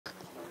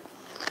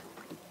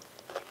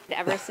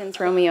Ever since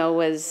Romeo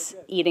was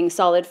eating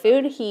solid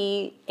food,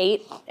 he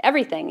ate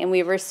everything, and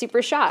we were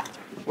super shocked.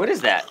 What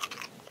is that?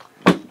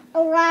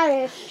 A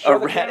radish. A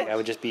radish. I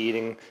would just be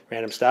eating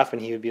random stuff,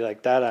 and he would be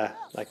like, Dada,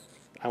 like,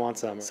 I want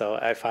some. So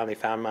I finally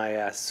found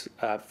my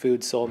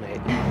food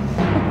soulmate.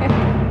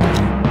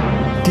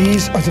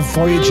 These are the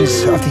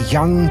voyages of the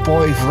young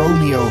boy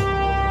Romeo.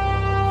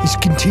 His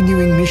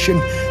continuing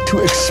mission to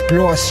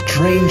explore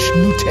strange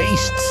new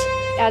tastes.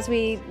 As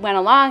we went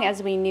along,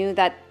 as we knew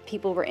that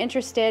people were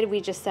interested, we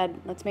just said,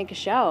 let's make a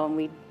show. And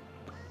we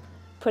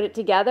put it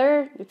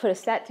together, we put a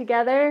set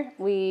together,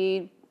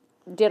 we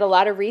did a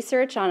lot of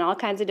research on all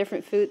kinds of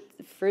different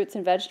fruits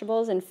and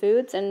vegetables and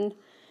foods, and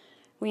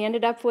we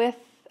ended up with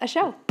a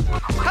show.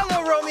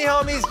 Hello,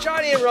 Romeo homies.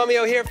 Johnny and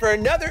Romeo here for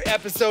another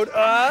episode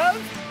of...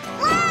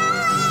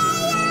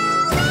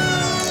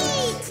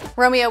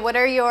 Romeo, what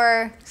are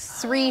your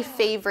 3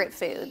 favorite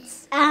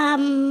foods?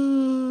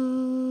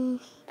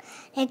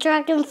 The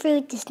dragon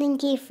fruit, the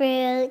stinky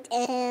fruit,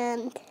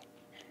 and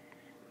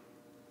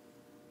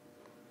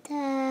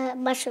the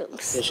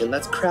mushrooms.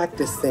 Let's crack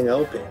this thing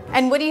open.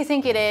 And what do you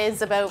think it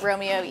is about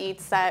Romeo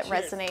Eats that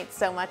resonates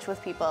so much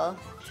with people?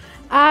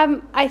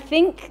 I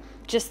think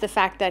just the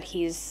fact that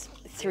he's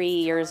 3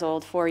 years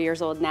old, 4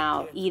 years old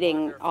now,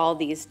 eating all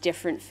these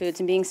different foods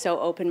and being so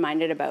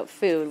open-minded about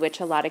food, which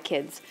a lot of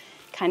kids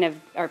kind of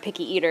are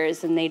picky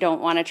eaters and they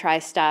don't want to try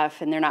stuff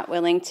and they're not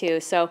willing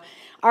to. So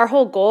our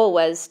whole goal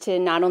was to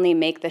not only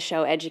make the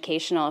show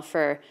educational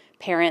for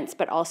parents,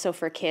 but also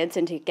for kids,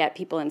 and to get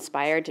people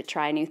inspired to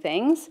try new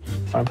things.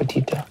 Bon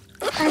appetito.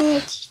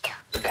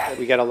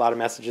 We get a lot of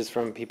messages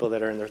from people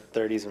that are in their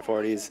 30s and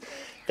 40s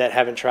that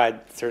haven't tried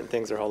certain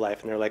things their whole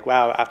life, and they're like,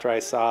 wow, after I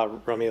saw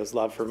Romeo's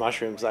love for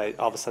mushrooms, all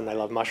of a sudden I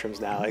love mushrooms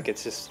now. Like,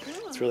 it's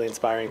really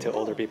inspiring to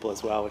older people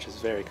as well, which is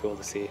very cool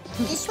to see.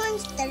 This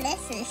one's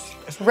delicious.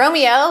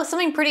 Romeo,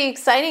 something pretty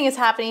exciting is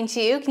happening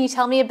to you. Can you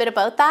tell me a bit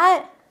about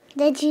that?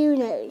 The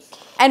Junos.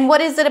 And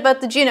what is it about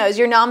the Junos?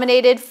 You're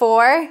nominated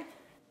for?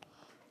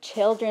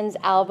 Children's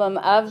Album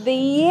of the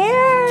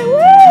Year!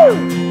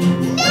 Woo!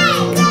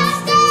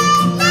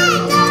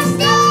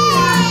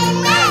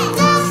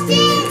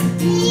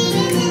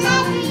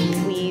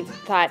 We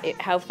thought,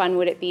 how fun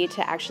would it be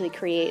to actually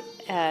create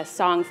a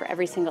song for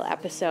every single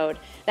episode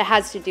that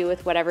has to do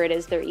with whatever it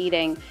is they're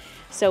eating.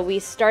 So we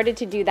started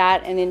to do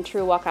that, and in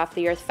true Walk Off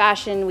the Earth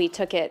fashion, we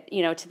took it,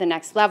 to the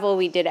next level.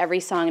 We did every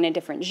song in a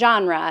different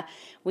genre.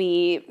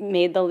 We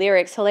made the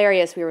lyrics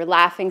hilarious. We were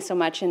laughing so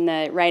much in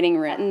the writing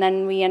room. And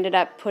then we ended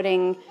up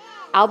putting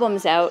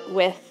albums out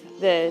with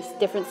the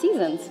different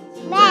seasons.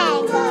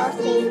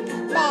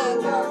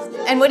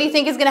 And what do you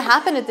think is going to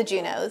happen at the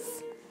Junos?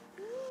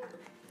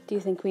 Do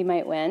you think we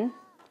might win?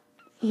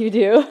 You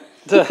do?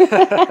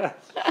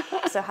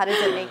 So how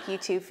does it make you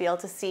two feel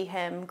to see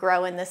him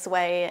grow in this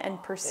way and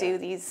pursue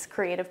these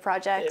creative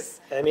projects?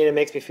 It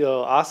makes me feel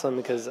awesome,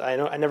 because I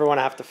never want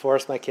to have to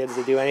force my kids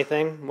to do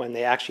anything. When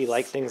they actually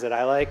like things that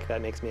I like, that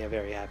makes me a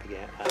very happy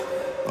guy.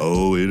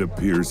 Oh, it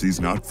appears he's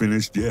not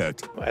finished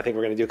yet. I think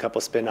we're going to do a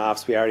couple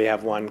spin-offs. We already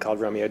have one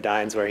called Romeo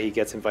Dines, where he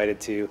gets invited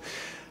to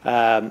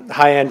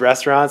high-end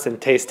restaurants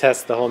and taste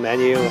tests the whole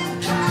menu.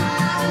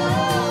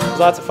 There's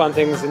lots of fun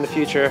things in the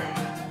future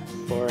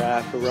for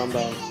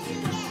Romeo.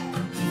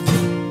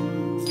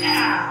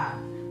 Yeah!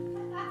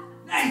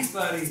 Nice,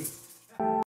 buddy.